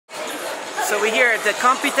So we're here at the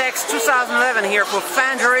Computex 2011 here for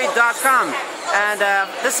Phandroid.com, and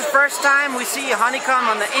this is the first time we see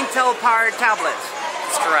Honeycomb on the Intel-powered tablets.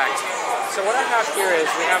 That's correct. So what I have here is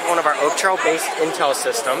we have one of our Oak Trail-based Intel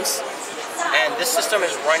systems, and this system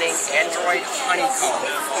is running Android Honeycomb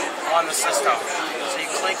on the system. So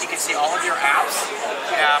you click, you can see all of your apps.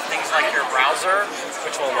 You have things like your browser,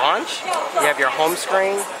 which will launch. You have your home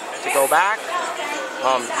screen to go back.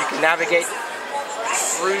 You can navigate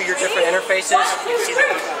through your different interfaces. You can see the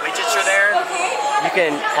Google widgets are there. You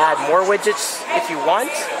can add more widgets if you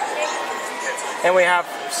want. And we have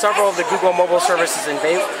several of the Google mobile services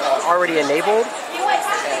already enabled.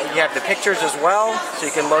 You have the pictures as well, so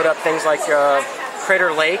you can load up things like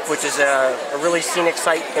Crater Lake, which is a really scenic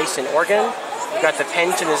site based in Oregon. You've got the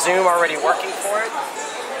pinch and the zoom already working for it.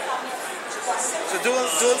 So dual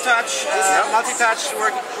touch, multi-touch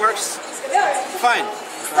works fine.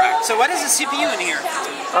 Correct. So what is the CPU in here?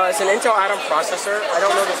 It's an Intel Atom processor. I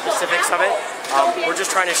don't know the specifics of it. We're just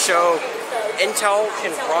trying to show Intel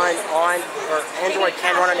can run on, or Android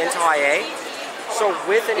can run on Intel IA. So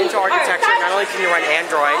with an Intel architecture, not only can you run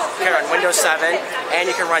Android, you can run Windows 7, and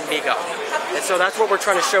you can run MeeGo. And so that's what we're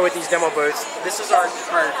trying to show with these demo booths. This is our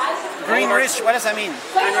Green Ridge, what does that mean?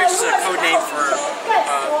 Green Ridge is a code name for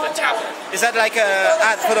the tablet. Is that like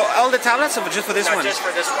for all the tablets or just for this one? No, just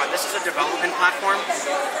for this one. This is a development platform.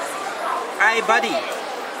 iBuddy.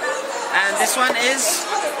 And this one is,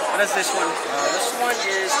 what is this one? This one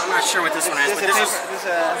is, I'm not sure what this one is, but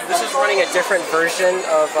this is running a different version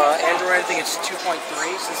of Android. I think it's 2.3.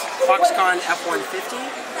 This is Foxconn F150.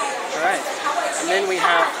 Alright. And then we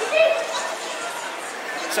have...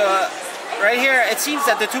 So, right here, it seems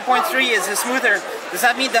that the 2.3 is smoother. Does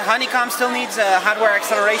that mean the Honeycomb still needs hardware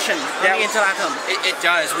acceleration on the Intel Atom? It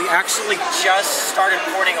does. We actually just started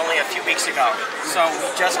porting only a few weeks ago. So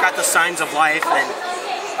we just got the signs of life, and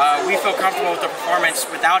we feel comfortable with the performance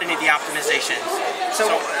without any of the optimizations. So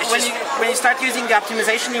when you start using the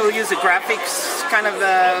optimization, you will use the graphics kind of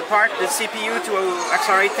part, the CPU, to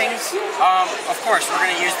accelerate things? Of course, we're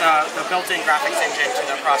going to use the built-in graphics engine to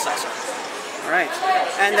the processor. Right.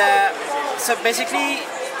 And so basically,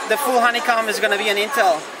 the full Honeycomb is going to be an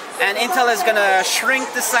Intel. And Intel is going to shrink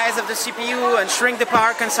the size of the CPU and shrink the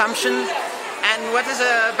power consumption. And what is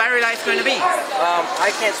the battery life going to be?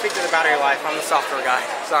 I can't speak to the battery life. I'm the software guy.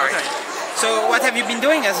 Sorry. Okay. So what have you been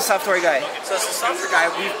doing as a software guy? So as a software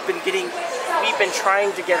guy, we've been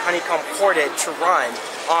trying to get Honeycomb ported to run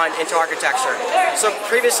on Intel architecture. So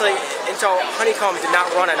previously, Intel Honeycomb did not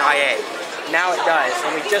run on IA. Now it does,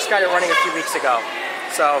 and we just got it running a few weeks ago.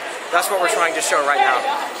 So that's what we're trying to show right now.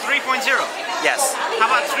 3.0? Yes.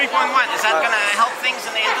 How about 3.1? Is that going to help things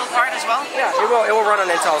in the Intel part as well? Yeah, it will run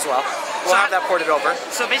on Intel as well. We'll have that ported over.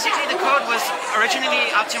 So basically the code was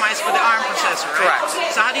originally optimized for the ARM processor, right?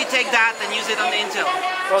 Correct. So how do you take that and use it on the Intel?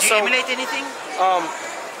 Well, do you emulate anything?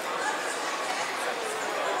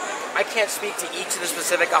 I can't speak to each of the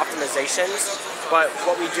specific optimizations, but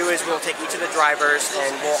what we do is we'll take each of the drivers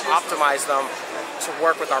and we'll optimize them to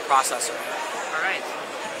work with our processor. Alright.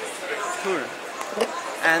 Cool.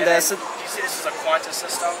 And so you see this is a Quanta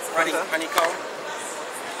system running Honeycomb.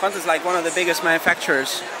 Quanta is like one of the biggest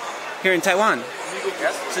manufacturers here in Taiwan.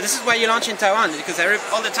 Yes. So this is why you launch in Taiwan, because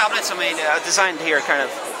all the tablets are made designed here, kind of.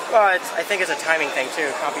 Well, I think it's a timing thing too.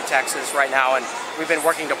 Computex is right now, and we've been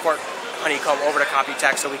working to port Honeycomb over to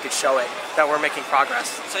Computex so we could show it that we're making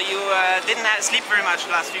progress. So you didn't sleep very much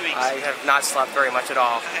the last few weeks? I have not slept very much at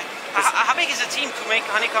all. Okay. How big is the team to make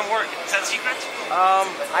Honeycomb work? Is that a secret?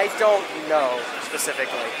 I don't know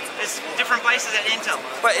specifically. There's different places at Intel.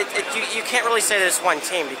 But you can't really say that it's one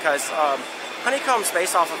team because Honeycomb's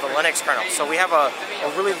based off of the Linux kernel. So we have a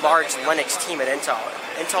really large Linux team at Intel.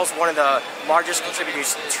 Intel's one of the largest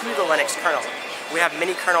contributors to the Linux kernel. We have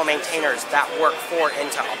many kernel maintainers that work for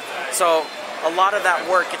Intel. So a lot of that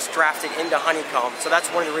work gets drafted into Honeycomb. So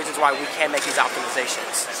that's one of the reasons why we can make these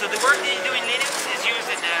optimizations. So the work that you do in Linux is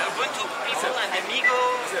used in Ubuntu people and the MeeGo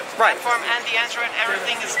platform and the Android,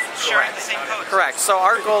 everything is sharing the same code. Correct. So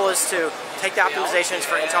our goal is to take the optimizations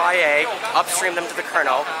for Intel IA, upstream them to the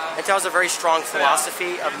kernel. Intel has a very strong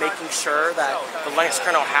philosophy of making sure that the Linux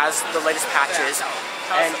kernel has the latest patches.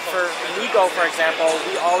 And for MeeGo, for example,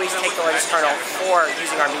 we always take the latest kernel for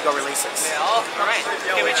using our MeeGo releases. Alright.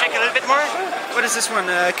 Can we check a little bit more? What is this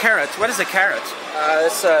one? Carrot. What is a carrot?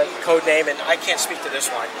 It's a code name, and I can't speak to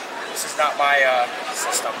this one. This is not my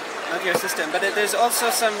system. Not your system, but there's also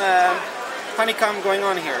some Honeycomb going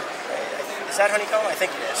on here. Is that Honeycomb? I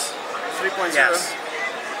think it is. 3.0? Yes.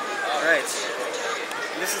 Alright.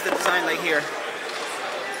 This is the design like here.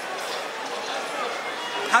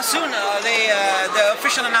 How soon are they, the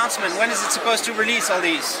official announcement? When is it supposed to release all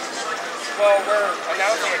these? Well, we're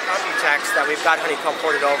announcing at Computex that we've got Honeycomb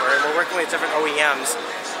ported over, and we're working with different OEMs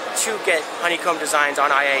to get Honeycomb designs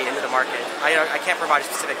on IA into the market. I can't provide a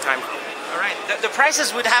specific time. All right. The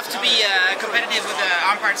prices would have to be competitive with the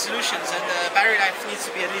on-part solutions, and the battery life needs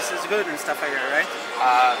to be at least as good and stuff like that, right?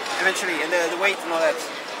 Eventually, and the weight and all that.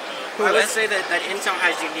 Cool. I would say that Intel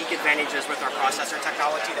has unique advantages with our processor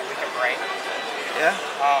technology that we can bring. Yeah.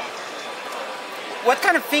 What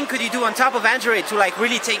kind of thing could you do on top of Android to like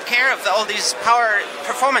really take care of all these power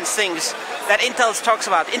performance things that Intel talks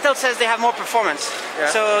about? Intel says they have more performance,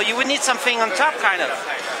 so you would need something on top, kind of,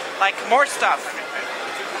 like more stuff,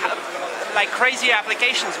 like crazy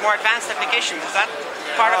applications, more advanced applications. Is that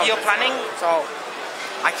part of your planning? So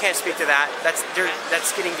I can't speak to that.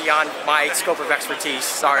 That's getting beyond my scope of expertise.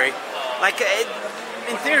 Sorry. Like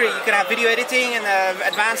in theory, you could have video editing and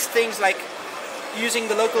advanced things like using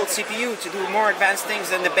the local CPU to do more advanced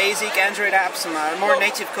things than the basic Android apps and more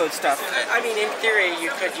native code stuff. I mean, in theory,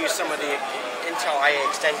 you could use some of the Intel IA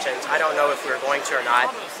extensions. I don't know if we're going to or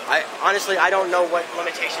not. Honestly, I don't know what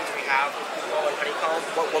limitations we have with Honeycomb,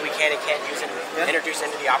 what we can and can't use and introduce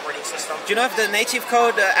into the operating system. Do you know if the native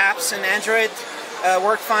code apps in Android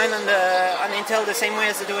work fine on Intel the same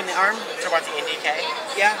way as they do in the ARM? So about the NDK?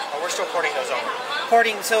 Yeah. Oh, we're still porting those over.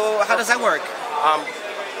 Porting. So how does that work?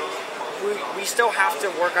 We still have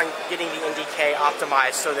to work on getting the NDK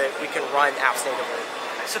optimized so that we can run apps natively.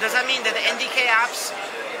 So does that mean that the NDK apps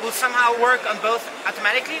will somehow work on both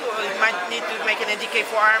automatically, or you might need to make an NDK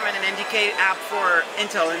for ARM and an NDK app for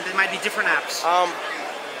Intel, and there might be different apps?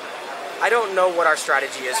 I don't know what our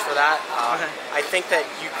strategy is for that. I think that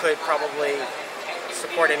you could probably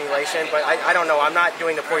support emulation, but I don't know. I'm not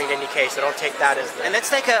doing the porting to NDK, so don't take that as the... And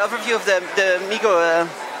let's take an overview of the MeeGo.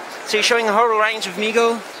 So you're showing a whole range of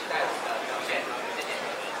MeeGo.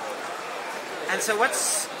 And so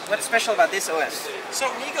what's special about this OS? So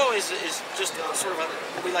MeeGo is just sort of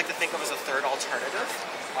what we like to think of as a third alternative.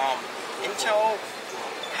 Intel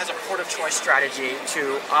has a port of choice strategy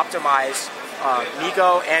to optimize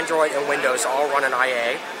MeeGo, Android, and Windows to all run an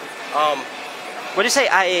IA. What do you say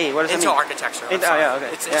IA? What does Intel it mean? architecture. Yeah,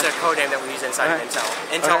 okay. It's a code name that we use inside of Intel.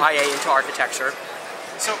 Intel IA, Intel architecture.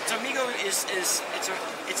 So MeeGo is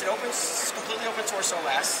an completely open source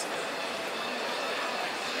OS.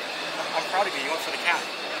 I'm proud of you. You went for the cat.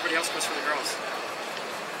 Everybody else goes for the girls.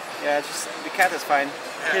 Yeah, just the cat is fine.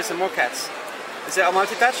 Here's some more cats. Is it a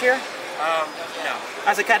multi-touch here? No.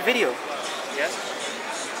 As a cat video? Yes.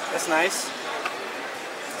 That's nice.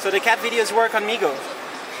 So the cat videos work on MeeGo?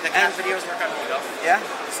 The cat videos work on MeeGo. Yeah?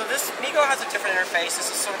 So this MeeGo has a different interface.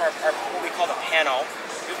 This is sort of our what we call the panel.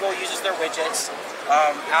 Google uses their widgets.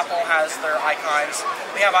 Apple has their icons.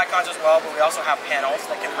 We have icons as well, but we also have panels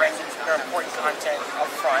that can bring their important content up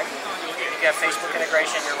front. You have Facebook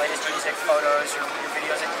integration, your latest music, photos, your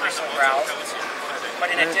videos that you personally browse. But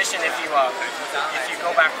in addition, if you go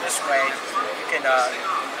back this way, you can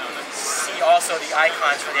see also the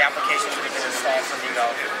icons for the applications that have been installed for MeeGo.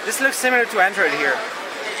 This looks similar to Android here.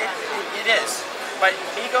 It is. But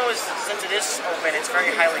MeeGo, since it is open, it's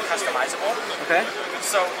very highly customizable. Okay.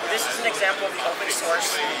 So this is an example of the open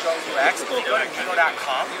source MeeGo UX. If you go to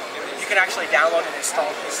MeeGo.com, you can actually download and install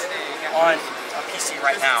this on a PC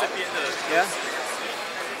right now. Yeah.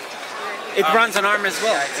 It runs on ARM as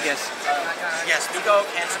well, I guess. Yes, MeeGo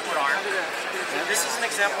can support ARM. This is an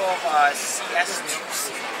example of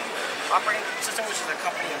CS2C operating system, which is a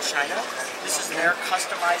company in China. This is their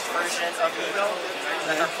customized version of MeeGo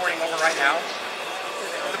that they're porting over right now.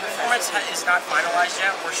 The performance is not finalized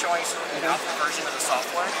yet. We're showing sort of an alpha version of the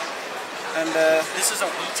software. And this is a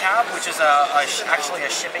WeTab, which is actually a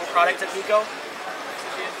shipping product of MeeGo.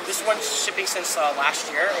 This one's shipping since last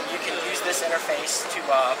year, and you can use this interface to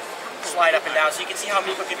slide up and down. So you can see how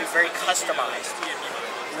MeeGo can be very customized.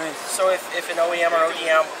 Nice. So if an OEM or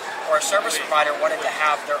ODM or a service provider wanted to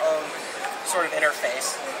have their own sort of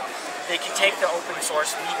interface, they can take the open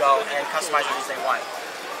source MeeGo and customize it as they want.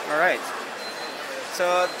 All right.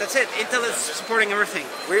 So that's it. Intel is supporting everything.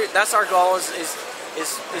 That's our goal. Is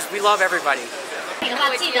we love everybody. If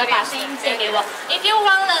you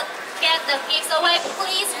want to get the gifts away,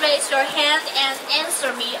 please raise your hand and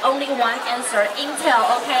answer me only one answer. Intel,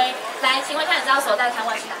 OK？ 来，请问一下，你知道首代台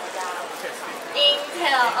湾是哪一家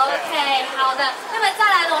 ？Intel，OK， 好的。那么再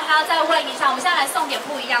来呢，我还要再问一下，我们现在来送点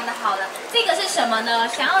不一样的。好了，这个是什么呢？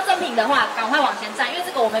想要赠品的话，赶快往前站，因为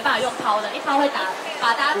这个我没办法用抛的，一抛会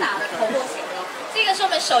把大家打得头破血流。这个是我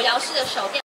们手摇式的手电。